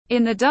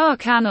In the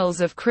dark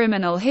annals of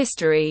criminal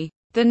history,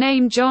 the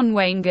name John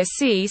Wayne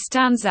Gacy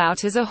stands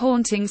out as a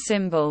haunting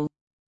symbol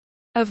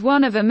of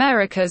one of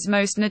America's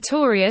most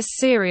notorious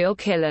serial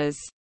killers.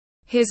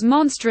 His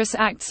monstrous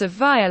acts of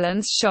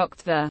violence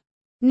shocked the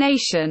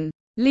nation,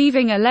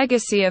 leaving a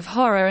legacy of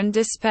horror and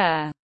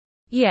despair.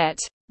 Yet,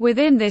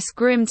 within this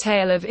grim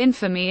tale of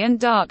infamy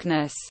and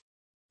darkness,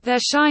 there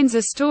shines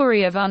a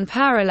story of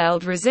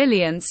unparalleled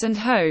resilience and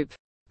hope.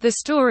 The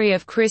story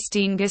of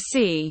Christine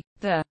Gacy,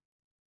 the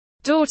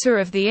daughter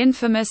of the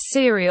infamous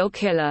serial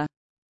killer.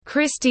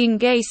 Christine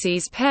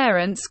Gacy's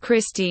parents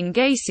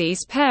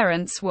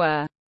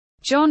were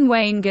John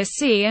Wayne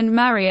Gacy and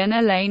Marion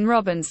Elaine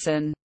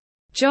Robinson.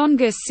 John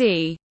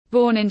Gacy,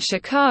 born in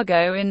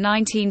Chicago in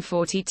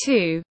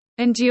 1942,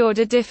 endured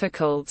a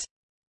difficult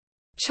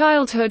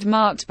childhood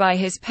marked by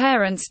his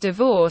parents'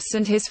 divorce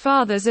and his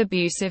father's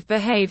abusive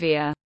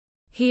behavior.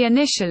 He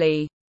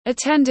initially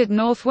attended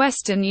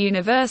Northwestern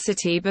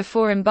University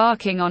before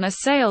embarking on a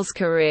sales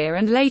career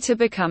and later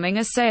becoming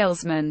a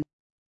salesman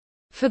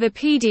for the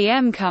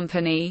PDM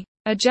Company,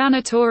 a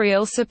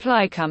janitorial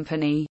supply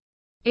company.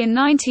 In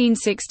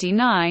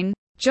 1969,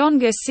 John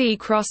Gacy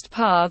crossed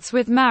paths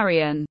with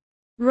Marion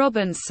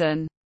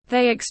Robinson.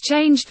 They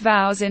exchanged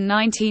vows in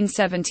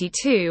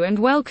 1972 and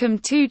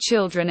welcomed 2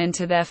 children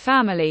into their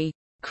family,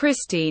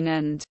 Christine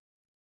and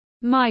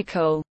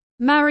Michael.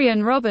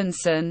 Marion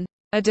Robinson,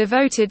 a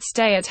devoted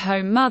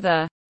stay-at-home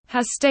mother,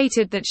 has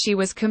stated that she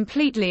was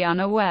completely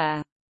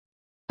unaware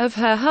of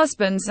her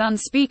husband's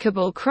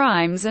unspeakable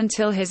crimes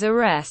until his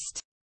arrest.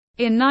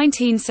 In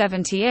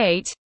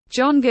 1978,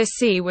 John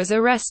Gacy was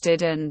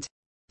arrested and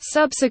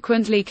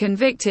subsequently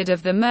convicted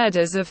of the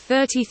murders of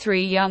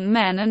 33 young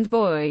men and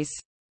boys.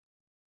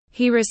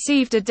 He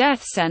received a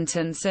death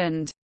sentence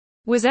and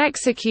was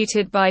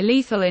executed by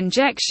lethal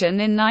injection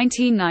in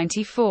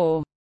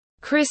 1994.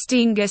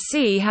 Christine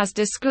Gacy has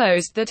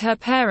disclosed that her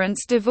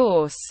parents'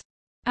 divorce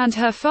and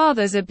her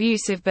father's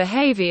abusive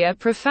behavior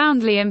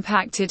profoundly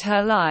impacted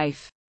her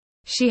life.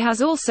 She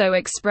has also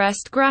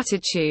expressed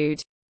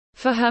gratitude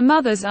for her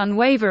mother's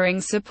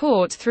unwavering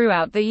support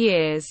throughout the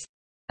years.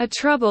 A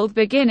troubled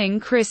beginning.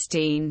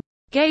 Christine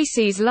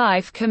Gacy's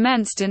life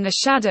commenced in the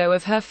shadow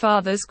of her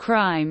father's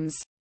crimes.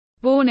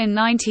 Born in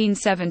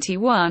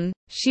 1971,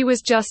 she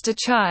was just a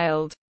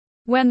child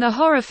when the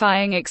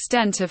horrifying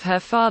extent of her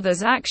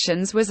father's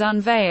actions was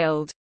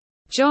unveiled.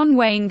 John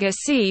Wayne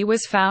Gacy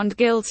was found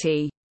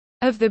guilty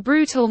of the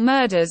brutal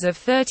murders of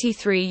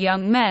 33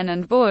 young men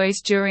and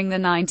boys during the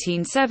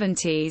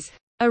 1970s,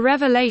 a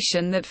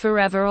revelation that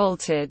forever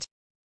altered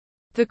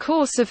the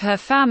course of her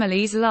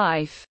family's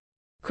life.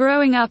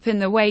 Growing up in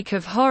the wake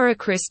of horror,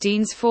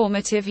 Christine's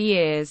formative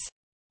years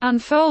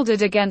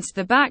unfolded against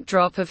the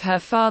backdrop of her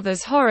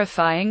father's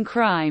horrifying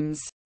crimes.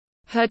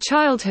 Her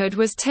childhood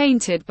was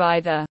tainted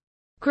by the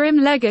grim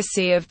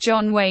legacy of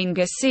John Wayne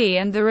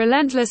Gacy and the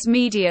relentless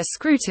media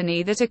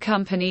scrutiny that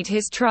accompanied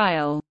his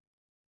trial.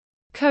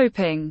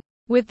 Coping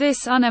with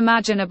this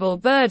unimaginable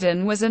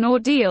burden was an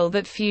ordeal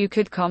that few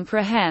could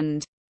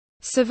comprehend.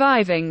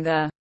 Surviving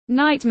the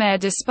nightmare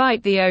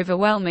despite the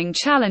overwhelming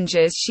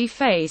challenges she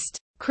faced,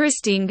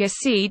 Christine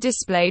Gacy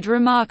displayed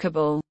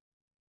remarkable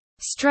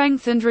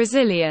strength and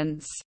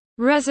resilience.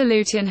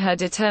 Resolute in her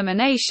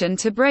determination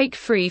to break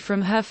free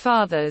from her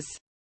father's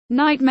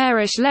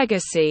nightmarish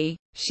legacy,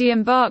 she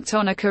embarked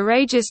on a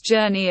courageous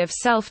journey of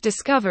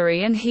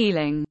self-discovery and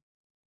healing.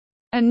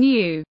 A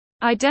new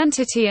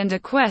identity and a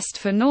quest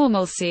for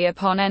normalcy.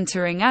 Upon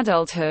entering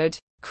adulthood,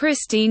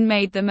 Christine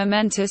made the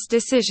momentous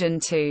decision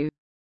to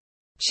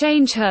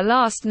change her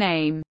last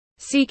name,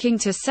 seeking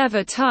to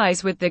sever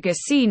ties with the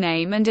Gacy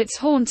name and its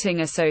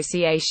haunting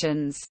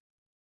associations.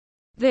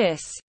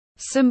 This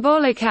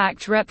symbolic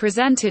act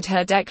represented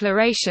her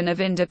declaration of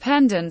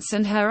independence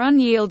and her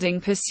unyielding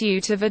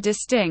pursuit of a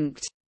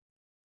distinct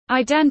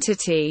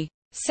identity,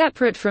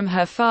 separate from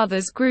her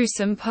father's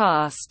gruesome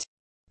past.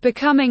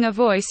 Becoming a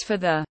voice for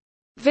the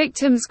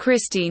victims.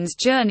 Christine's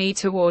journey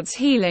towards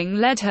healing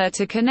led her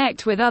to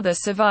connect with other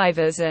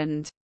survivors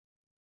and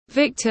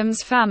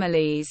victims'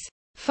 families.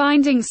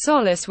 Finding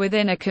solace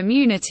within a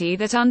community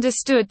that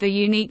understood the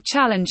unique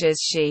challenges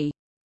she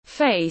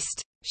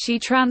faced, she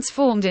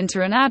transformed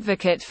into an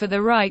advocate for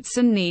the rights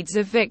and needs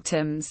of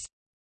victims.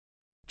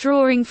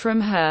 Drawing from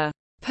her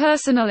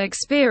personal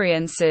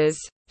experiences,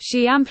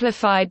 she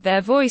amplified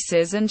their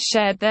voices and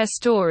shared their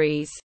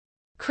stories.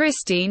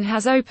 Christine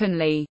has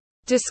openly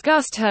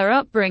discussed her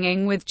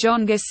upbringing with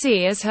John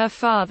Gacy as her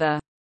father.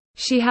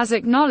 She has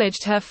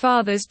acknowledged her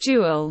father's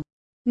dual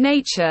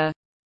nature,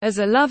 as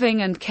a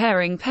loving and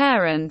caring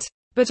parent,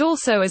 but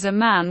also as a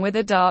man with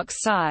a dark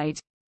side.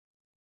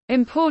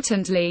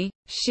 Importantly,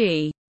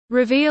 she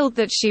revealed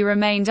that she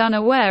remained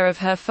unaware of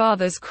her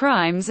father's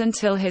crimes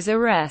until his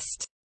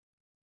arrest.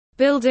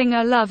 Building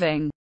a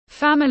loving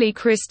family.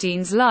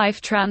 Christine's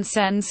life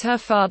transcends her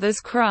father's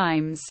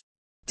crimes.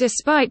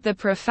 Despite the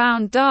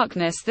profound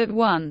darkness that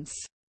once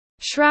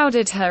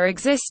shrouded her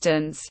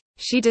existence,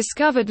 she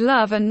discovered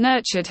love and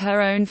nurtured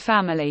her own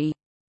family.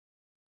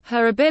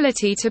 Her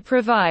ability to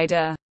provide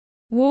a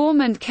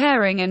warm and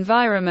caring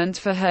environment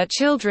for her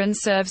children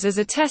serves as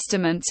a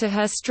testament to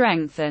her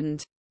strength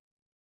and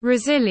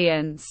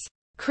resilience.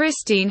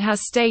 Christine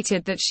has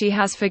stated that she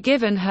has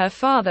forgiven her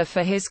father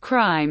for his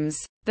crimes,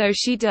 though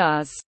she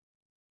does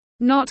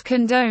not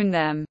condone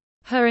them.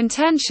 Her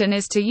intention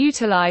is to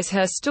utilize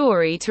her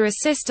story to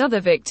assist other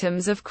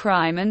victims of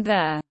crime and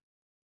their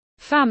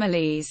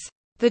families.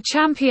 The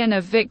champion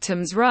of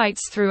victims'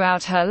 rights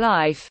throughout her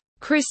life,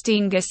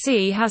 Christine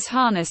Gacy has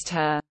harnessed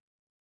her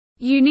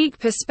unique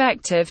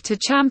perspective to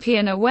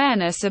champion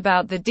awareness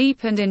about the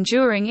deep and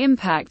enduring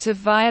impact of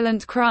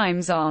violent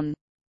crimes on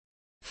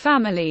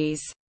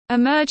families.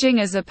 Emerging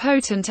as a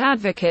potent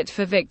advocate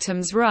for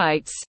victims'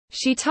 rights,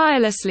 she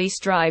tirelessly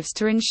strives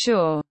to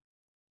ensure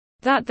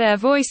that their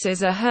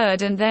voices are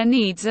heard and their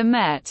needs are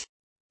met.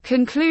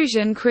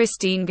 Conclusion: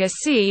 Christine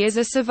Gacy is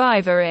a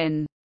survivor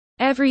in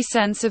every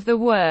sense of the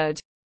word.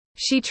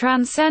 She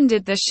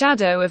transcended the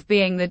shadow of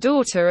being the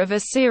daughter of a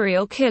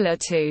serial killer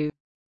to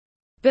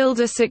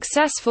build a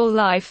successful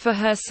life for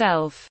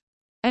herself.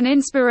 An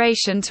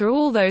inspiration to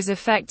all those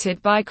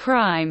affected by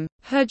crime,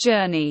 her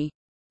journey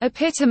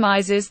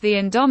epitomizes the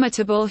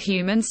indomitable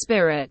human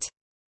spirit.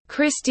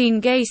 Christine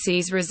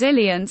Gacy's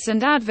resilience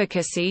and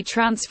advocacy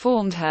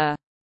transformed her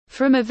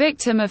from a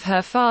victim of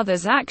her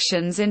father's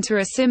actions into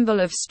a symbol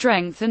of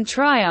strength and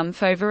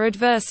triumph over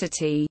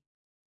adversity.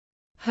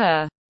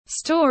 Her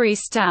story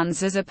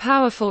stands as a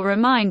powerful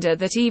reminder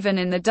that even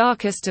in the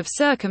darkest of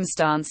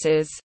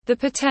circumstances, the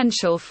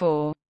potential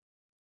for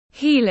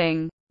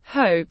healing,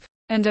 hope,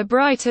 and a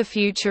brighter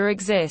future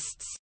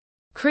exists.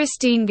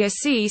 Christine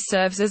Gacy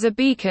serves as a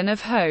beacon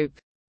of hope,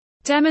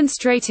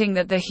 demonstrating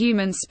that the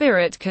human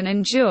spirit can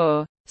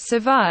endure,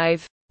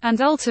 survive,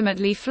 and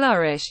ultimately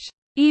flourish,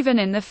 even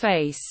in the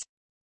face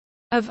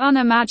of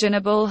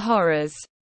unimaginable horrors.